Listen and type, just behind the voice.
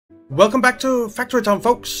Welcome back to Factory Town,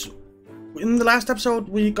 folks. In the last episode,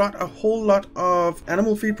 we got a whole lot of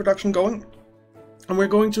animal feed production going, and we're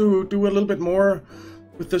going to do a little bit more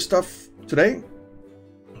with this stuff today.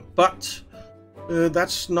 But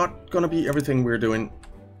that's not going to be everything we're doing,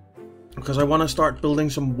 because I want to start building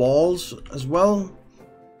some walls as well,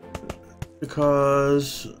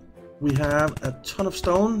 because we have a ton of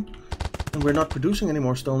stone, and we're not producing any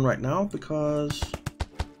more stone right now because,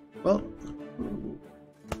 well,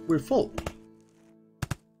 we're full,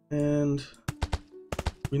 and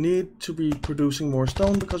we need to be producing more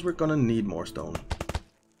stone because we're gonna need more stone.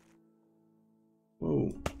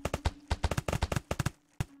 Whoa.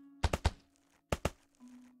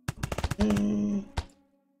 Okay.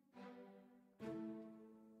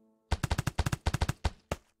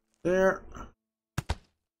 There.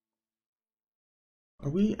 Are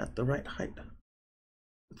we at the right height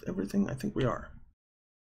with everything? I think we are.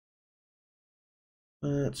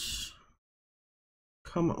 Let's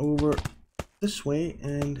come over this way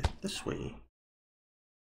and this way.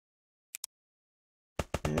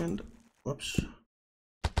 And, whoops.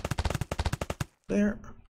 There.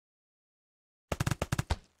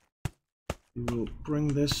 We will bring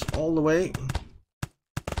this all the way.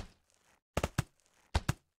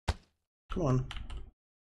 Come on.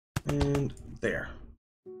 And there.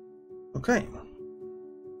 Okay.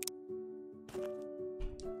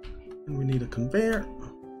 And we need a conveyor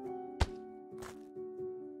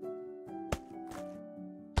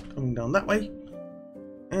coming down that way,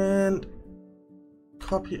 and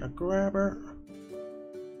copy a grabber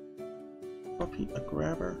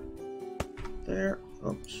there.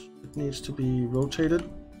 Oops, it needs to be rotated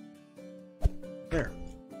there.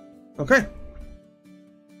 Okay,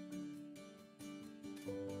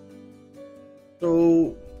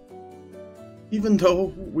 so even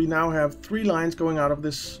though we now have 3 lines going out of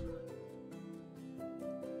this,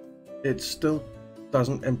 it still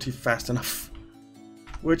doesn't empty fast enough,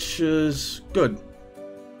 which is good.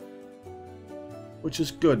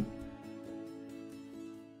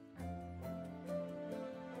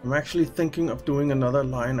 I'm actually thinking of doing another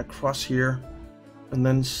line across here and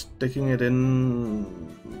then sticking it in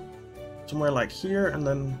somewhere like here and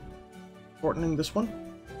then shortening this one.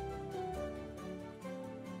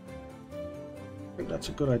 I think that's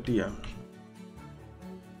a good idea.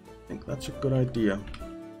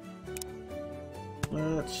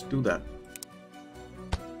 Let's do that.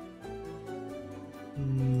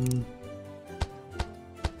 Is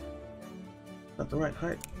that the right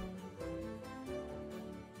height?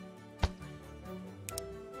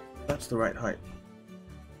 That's the right height.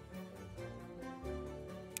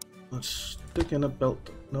 Let's stick in a belt.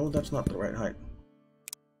 No, that's not the right height.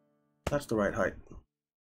 That's the right height.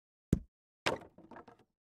 Is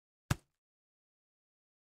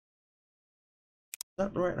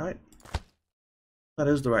that the right height? That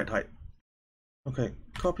is the right height. Okay,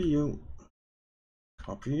 copy you.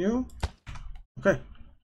 Okay.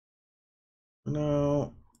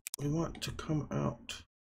 Now we want to come out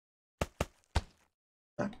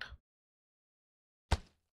that.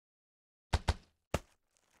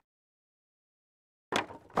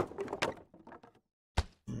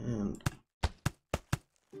 And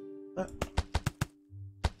that.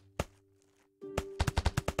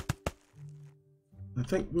 I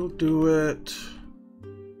think we'll do it.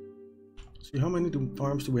 See, how many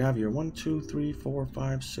farms do we have here? 1, 2, 3, 4,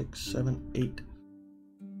 5, 6, 7, 8,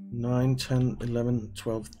 9, 10, 11,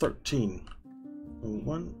 12, 13. So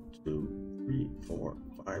 1, 2, 3, 4,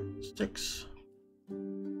 5, 6.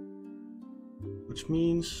 Which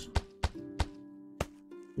means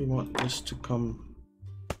we want this to come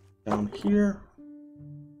down here.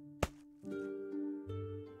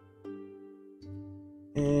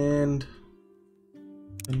 And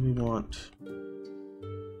then we want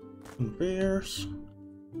conveyors.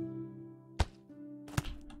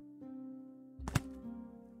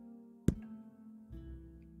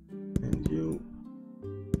 And you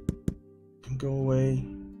can go away.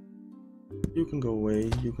 You can go away.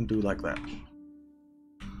 You can do like that.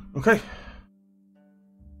 Okay.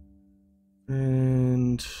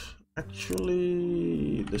 And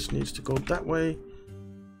actually, this needs to go that way.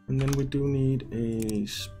 And then we do need a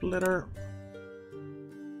splitter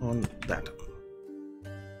on that.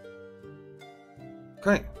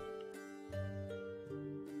 Okay.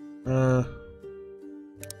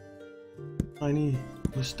 Tiny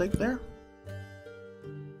mistake there,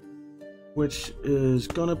 which is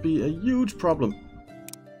gonna be a huge problem,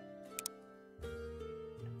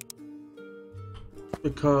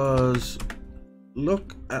 because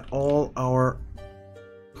look at all our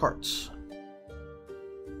carts.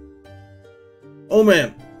 Oh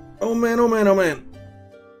man, oh man, oh man, oh man.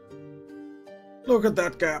 Look at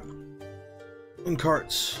that gap in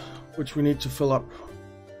carts, which we need to fill up.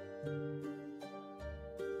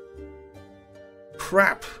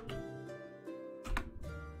 Crap!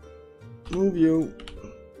 Move you.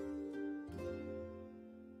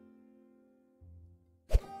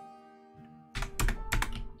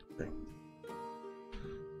 Okay.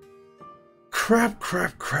 Crap,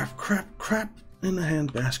 crap, crap, crap, crap in the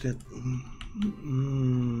handbasket.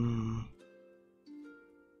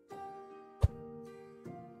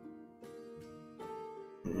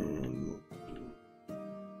 And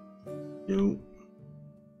you.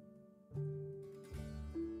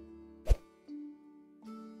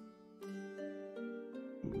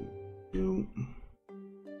 You.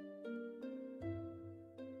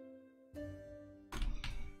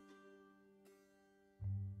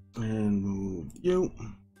 And move you.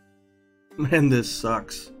 Man, this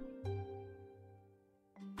sucks.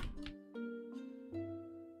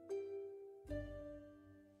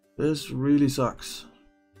 This really sucks.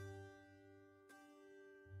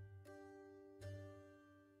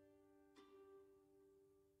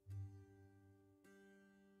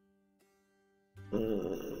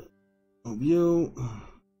 Move you.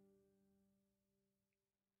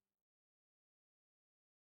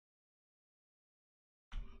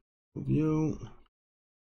 Move you.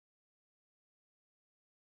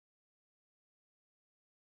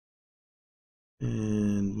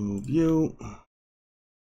 And move you.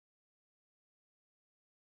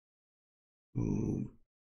 Move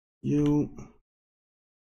you.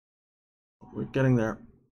 We're getting there.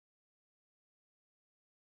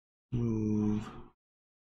 Move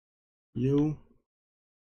you.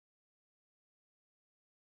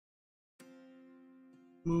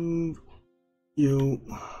 Move you.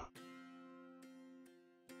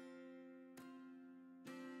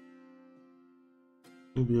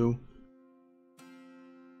 Move you.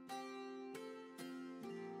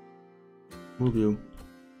 Move you.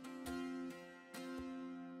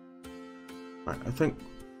 Right, I think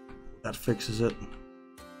that fixes it.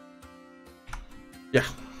 Yeah,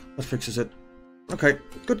 that fixes it. Okay,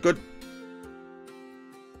 good, good.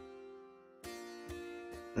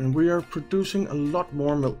 And we are producing a lot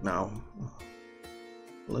more milk now.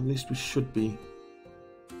 Well, at least we should be.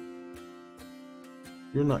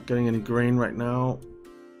 You're not getting any grain right now.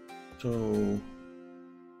 So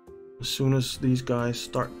as soon as these guys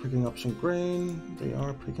start picking up some grain, they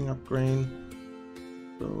are picking up grain.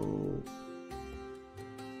 So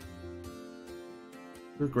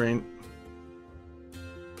your grain.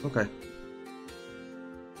 Okay.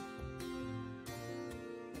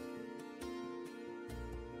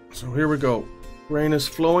 So here we go. Grain is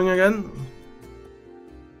flowing again,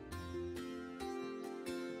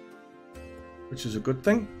 which is a good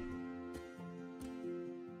thing.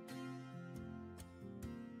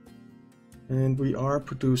 And we are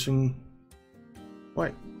producing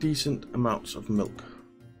quite decent amounts of milk.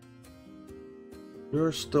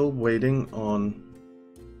 We're still waiting on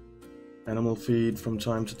animal feed from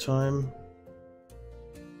time to time.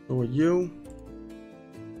 So are you.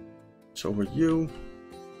 So are you.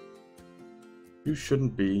 You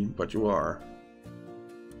shouldn't be, but you are.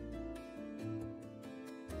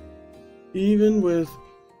 Even with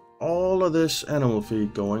all of this animal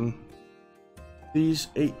feed going, these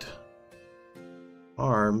 8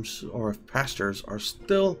 farms or pastures are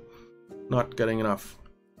still not getting enough.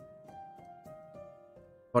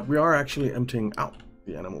 But we are actually emptying out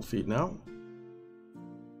the animal feed now.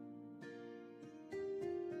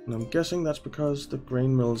 And I'm guessing that's because the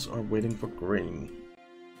grain mills are waiting for grain.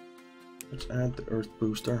 Let's add the earth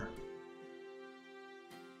booster.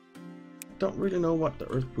 I don't really know what the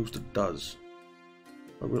earth booster does,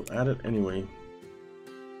 but we'll add it anyway.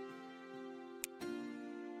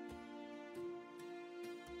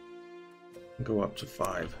 And go up to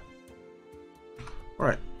 5.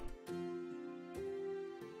 Alright.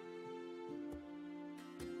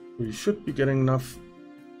 We should be getting enough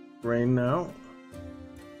grain now.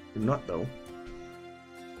 We're not though.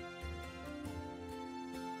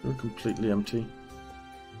 We're completely empty.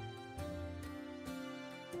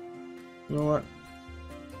 You know what?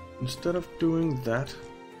 Instead of doing that,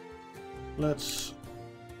 let's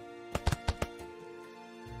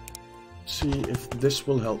see if this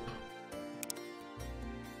will help.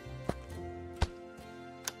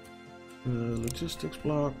 Logistics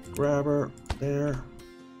block, grabber, there.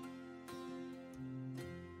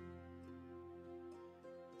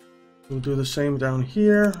 We'll do the same down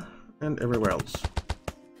here and everywhere else.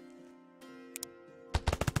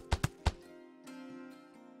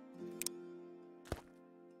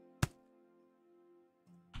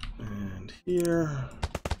 And here.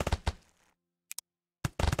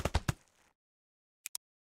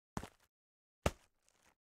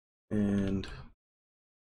 And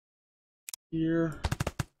here.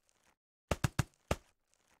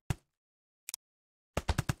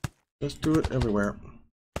 Let's do it everywhere.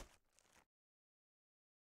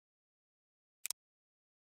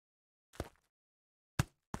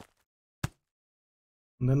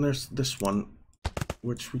 And then there's this one,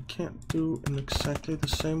 which we can't do in exactly the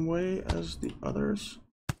same way as the others,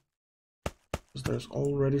 because there's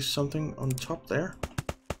already something on top there.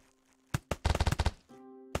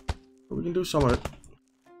 But we can do some of it.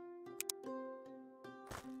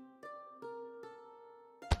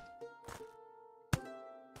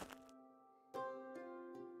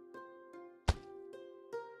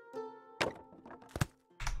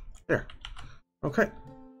 There. Okay.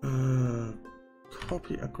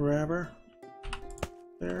 Copy a grabber.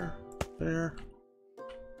 There, there,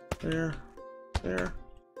 there, there.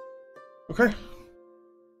 Okay.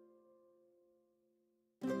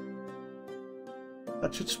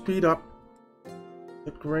 That should speed up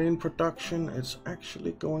the grain production. It's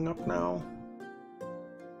actually going up now.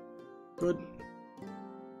 Good.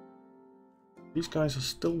 These guys are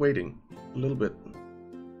still waiting a little bit.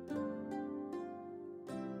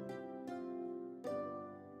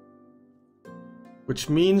 Which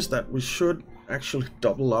means that we should actually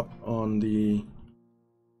double up on the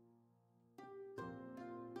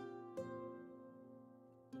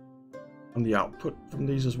output from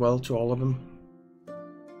these as well to all of them.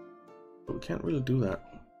 But we can't really do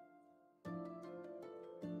that.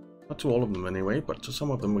 Not to all of them anyway, but to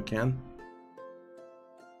some of them we can.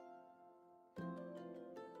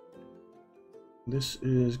 This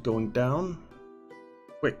is going down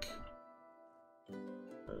quick.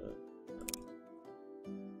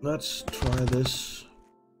 Let's try this.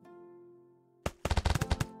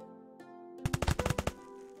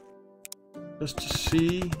 Just to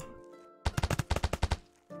see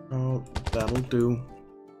how that'll do.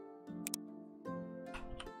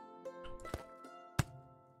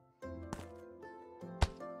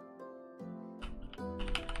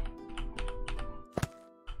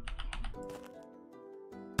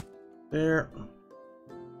 There.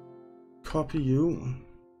 Copy you.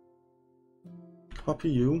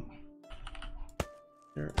 Copy you.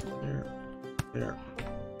 There, there, there.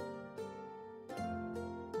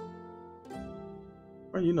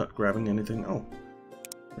 Are you not grabbing anything? Oh,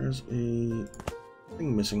 there's a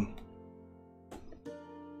thing missing.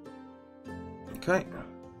 Okay.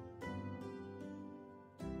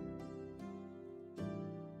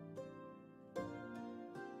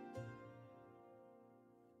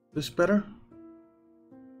 This better?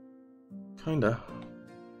 Kinda.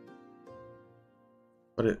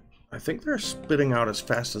 But I think they're spitting out as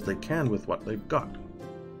fast as they can with what they've got.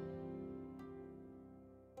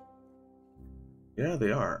 Yeah,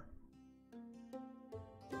 they are.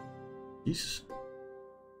 Jesus.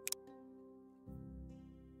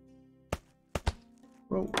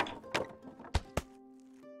 Whoa.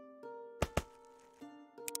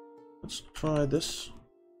 Let's try this.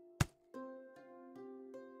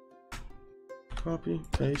 Copy,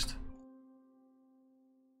 paste.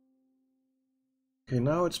 Okay,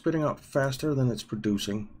 now it's spitting out faster than it's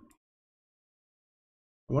producing.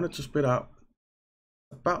 I want it to spit out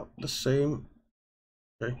about the same.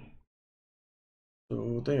 Okay.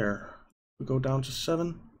 So there. We go down to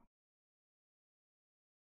 7.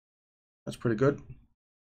 That's pretty good.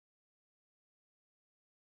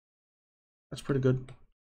 That's pretty good.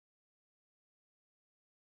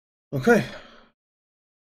 Okay.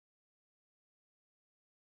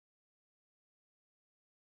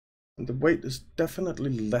 And the weight is definitely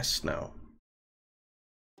less now.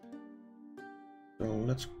 So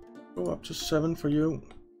let's go up to 7 for you.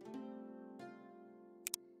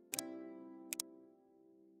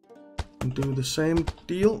 And do the same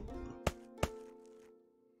deal.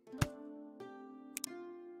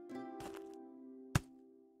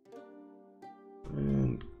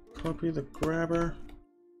 And copy the grabber.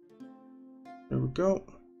 There we go.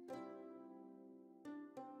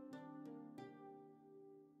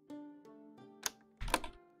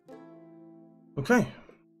 Okay.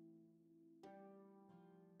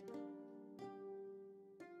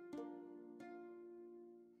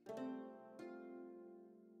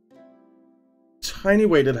 Tiny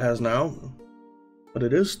weight it has now, but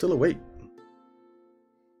it is still a weight.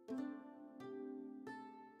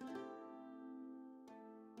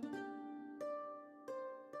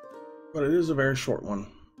 But it is a very short one.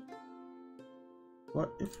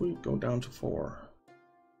 What if we go down to 4?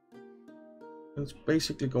 It's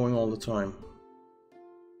basically going all the time.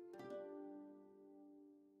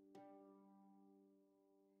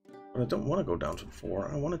 But I don't want to go down to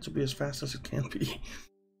 4. I want it to be as fast as it can be.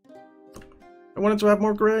 I wanted to have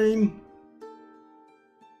more grain.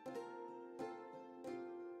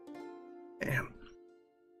 Damn.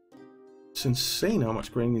 It's insane how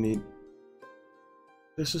much grain you need.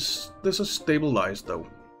 This is stabilized though.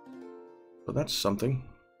 So that's something.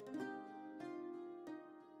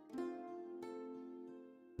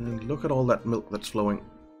 And look at all that milk that's flowing.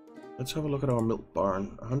 Let's have a look at our milk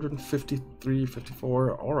barn. 153,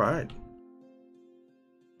 54. All right.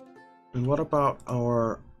 And what about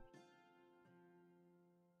our...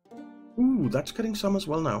 Ooh, that's getting some as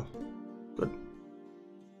well now. Good.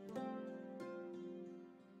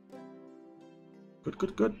 Good,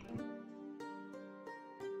 good, good.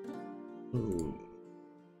 Ooh.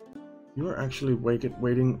 You're actually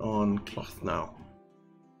waiting on cloth now.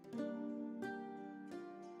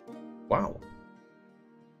 Wow.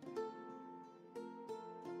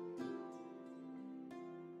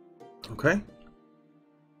 Okay.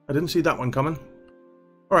 I didn't see that one coming.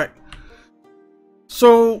 Alright.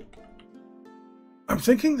 So, I'm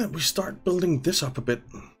thinking that we start building this up a bit.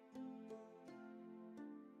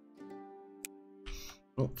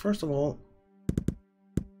 Well, first of all,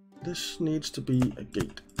 this needs to be a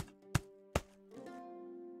gate.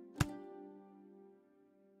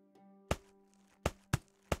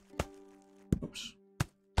 Oops.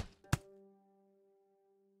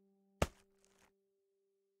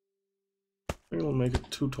 Maybe we'll make it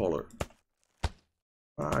too taller.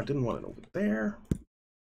 I didn't want it over there.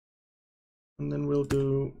 And then we'll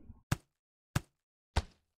do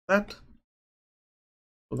that.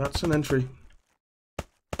 So that's an entry.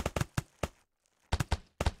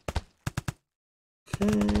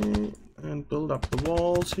 Okay, and build up the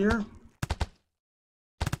walls here.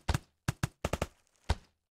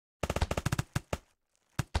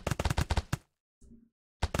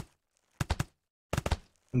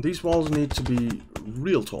 And these walls need to be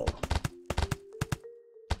real tall.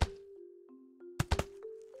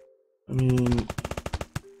 I mean,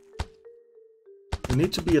 they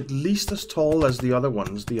need to be at least as tall as the other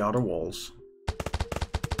ones, the outer walls.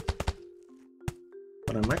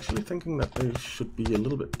 But I'm actually thinking that they should be a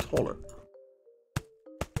little bit taller.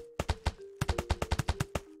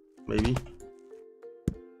 Maybe.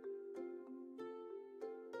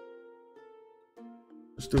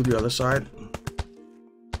 Let's do the other side.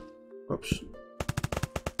 Oops.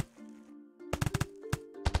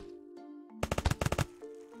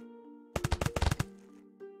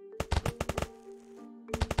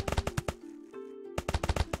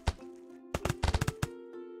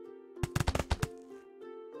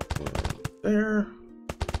 There.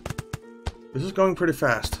 This is going pretty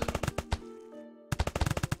fast.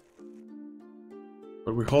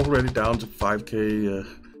 But we're already down to 5k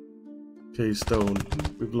K stone.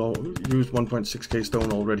 We've used 1.6k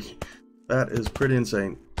stone already. That is pretty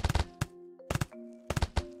insane.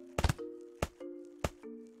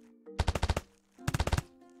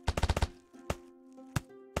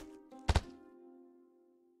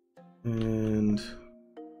 And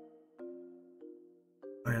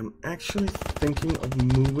I am actually thinking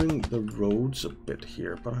of moving the roads a bit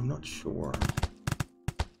here, but I'm not sure.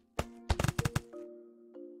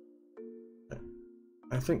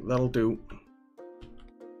 I think that'll do.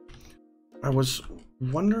 I was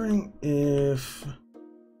wondering if,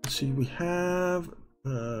 let's see, we have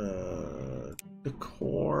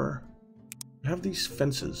decor. We have these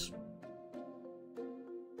fences,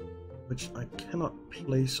 which I cannot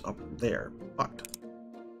place up there, but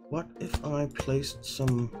what if I placed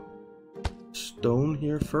some stone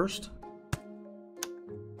here first?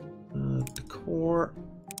 Decor,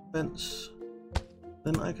 fence.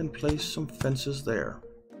 Then I can place some fences there.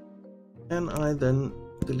 Can I then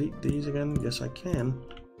delete these again? Yes, I can.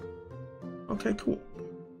 Okay, cool.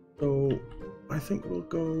 So I think we'll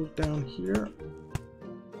go down here.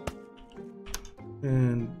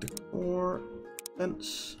 And decor,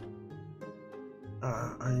 fence.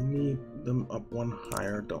 I need them up one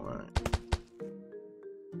higher, don't I?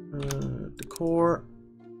 Decor,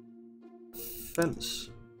 fence.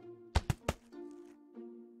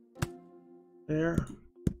 There.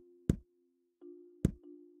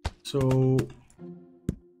 So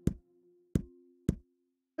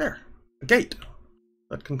there, a gate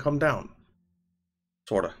that can come down,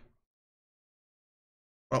 sorta.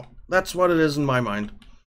 Well, that's what it is in my mind.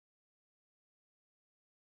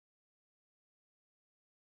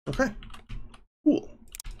 Okay, cool.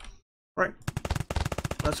 Right,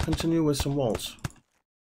 let's continue with some walls.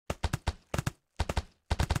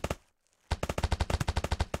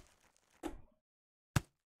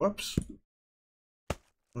 Whoops.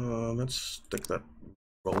 Let's stick that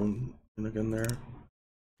bone in again there.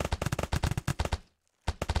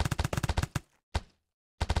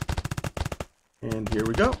 And here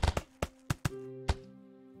we go.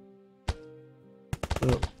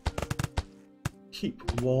 The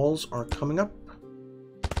keep walls are coming up.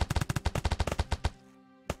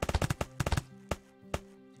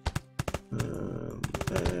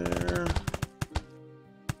 There.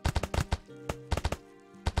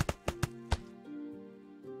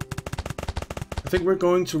 I think we're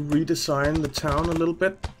going to redesign the town a little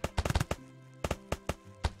bit.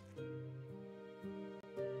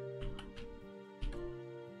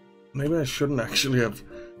 Maybe I shouldn't actually have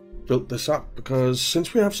built this up, because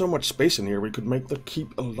since we have so much space in here, we could make the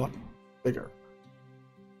keep a lot bigger.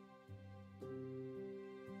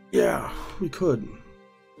 Yeah, we could.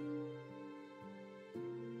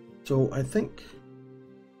 So I think,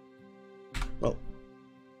 well,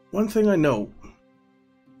 one thing I know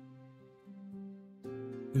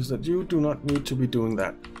is that you do not need to be doing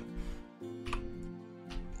that.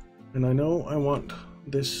 And I know I want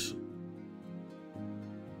this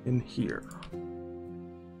in here.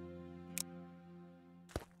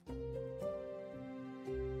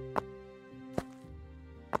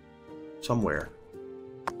 Somewhere.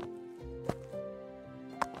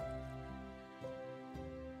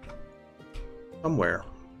 Somewhere.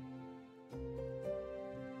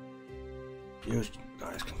 You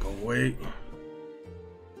guys can go away.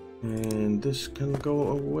 And this can go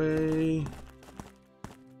away.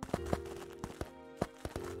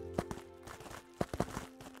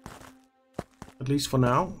 At least for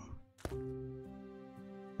now.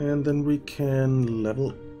 And then we can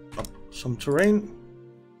level up some terrain.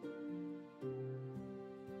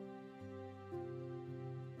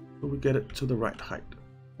 So we get it to the right height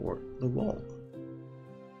for the wall.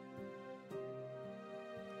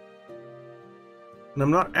 And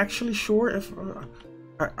I'm not actually sure if...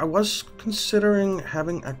 I was considering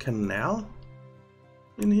having a canal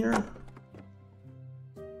in here,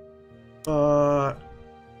 but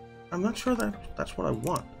I'm not sure that that's what I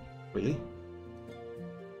want, really.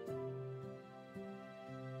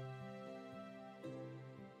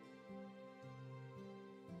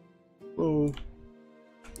 Whoa.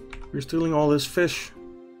 We're stealing all this fish.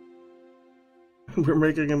 We're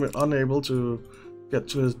making him unable to get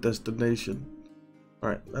to his destination.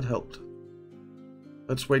 Alright, that helped.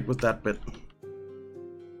 Let's wait with that bit.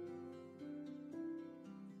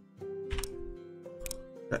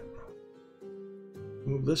 Okay.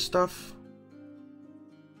 Move this stuff.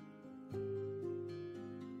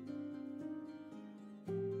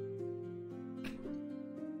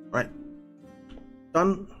 Right.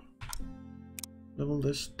 Done. Level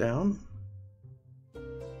this down.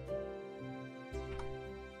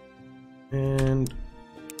 And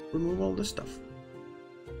remove all this stuff.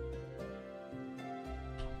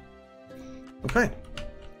 Okay,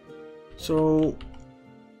 so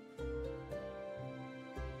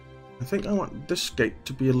I think I want this gate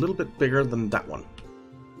to be a little bit bigger than that one.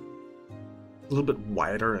 A little bit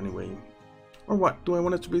wider anyway. Or what? Do I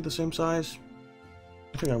want it to be the same size?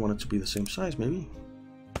 I think I want it to be the same size, maybe.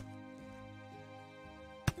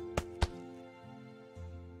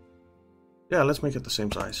 Yeah, let's make it the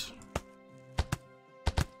same size.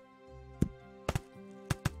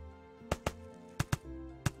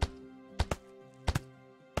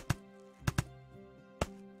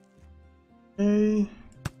 Okay.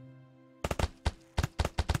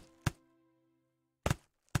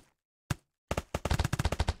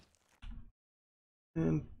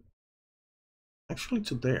 And actually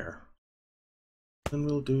to there. Then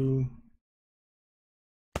we'll do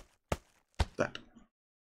that.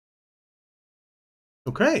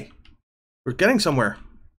 Okay. We're getting somewhere.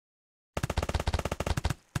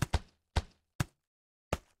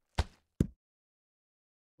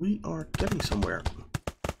 We are getting somewhere.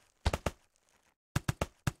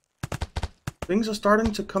 Things are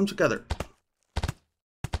starting to come together.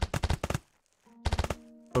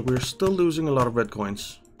 But we're still losing a lot of red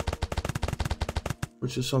coins,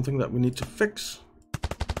 which is something that we need to fix.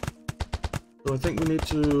 So I think we need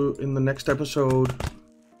to, in the next episode,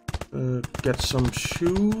 get some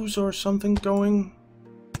shoes or something going,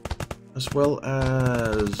 as well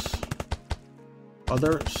as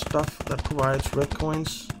other stuff that provides red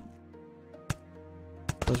coins,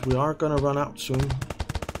 because we are gonna run out soon.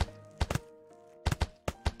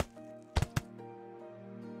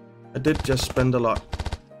 I did just spend a lot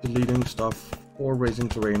deleting stuff or raising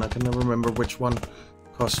terrain. I can never remember which one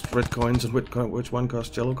cost red coins and which one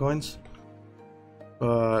cost yellow coins.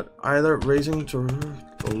 But either raising or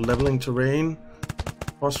leveling terrain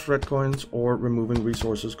costs red coins, or removing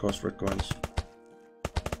resources costs red coins.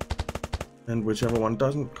 And whichever one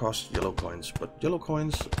doesn't cost yellow coins. But yellow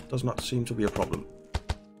coins does not seem to be a problem.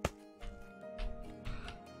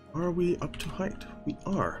 Are we up to height? We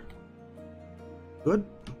are. Good.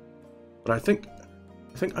 But I think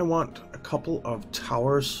I want a couple of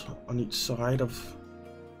towers on each side of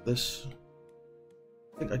this.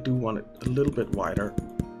 I think I do want it a little bit wider.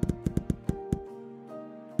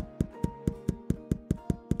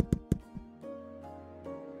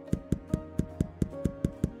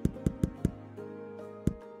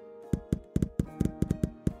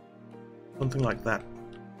 Something like that.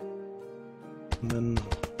 And then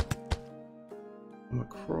come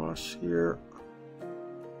across here.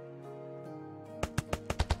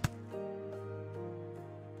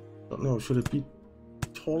 Don't know, should it be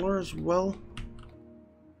taller as well?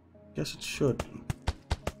 Guess it should.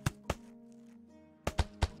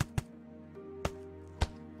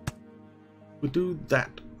 We do that.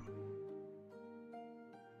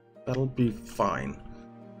 That'll be fine.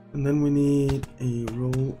 And then we need a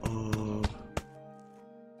row of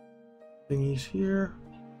thingies here.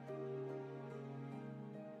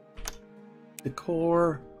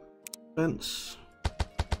 Decor, fence,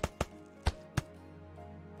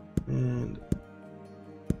 and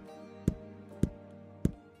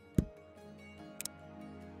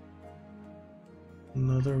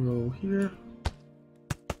another row here.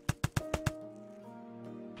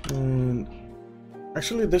 And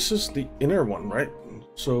actually this is the inner one, right?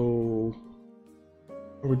 So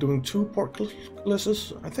are we doing 2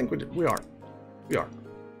 portcullises? I think we are.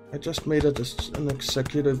 I just made an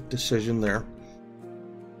executive decision there.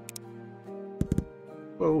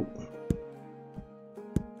 Whoa.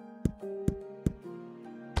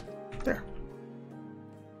 There.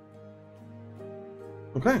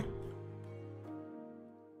 Okay.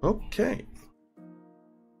 Okay.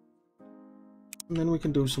 And then we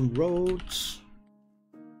can do some roads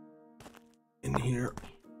in here.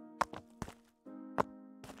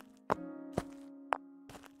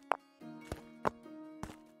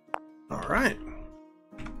 All right.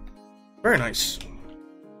 Very nice.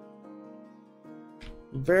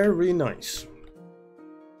 Very nice.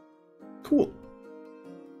 Cool.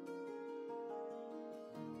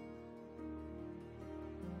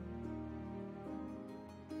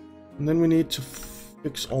 And then we need to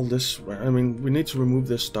fix all this. I mean, we need to remove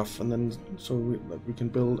this stuff, and then so we can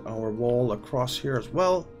build our wall across here as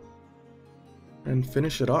well and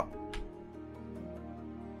finish it up,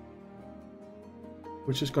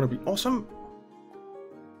 which is going to be awesome.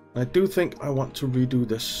 I do think I want to redo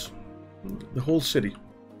this, the whole city,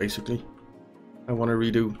 basically. I want to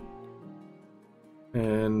redo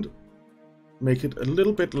and make it a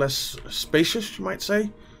little bit less spacious, you might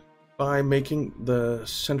say, by making the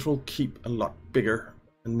central keep a lot bigger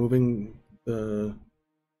and moving the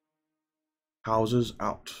houses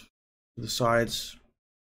out to the sides.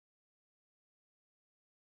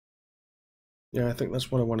 Yeah, I think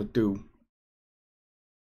that's what I want to do.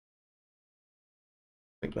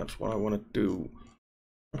 I think that's what I want to do.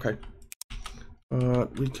 Okay.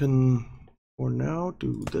 We can, for now,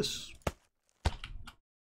 do this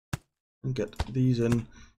and get these in.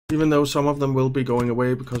 Even though some of them will be going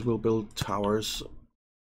away because we'll build towers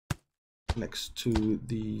next to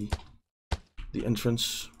the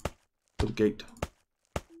entrance to the gate.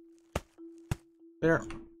 There.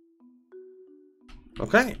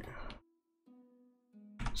 Okay.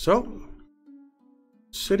 So,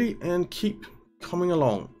 city and keep coming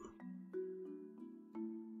along.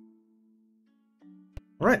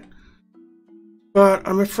 Alright. But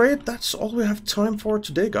I'm afraid that's all we have time for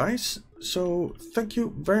today, guys. So, thank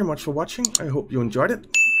you very much for watching. I hope you enjoyed it.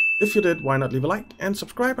 If you did, why not leave a like and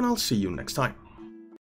subscribe, and I'll see you next time.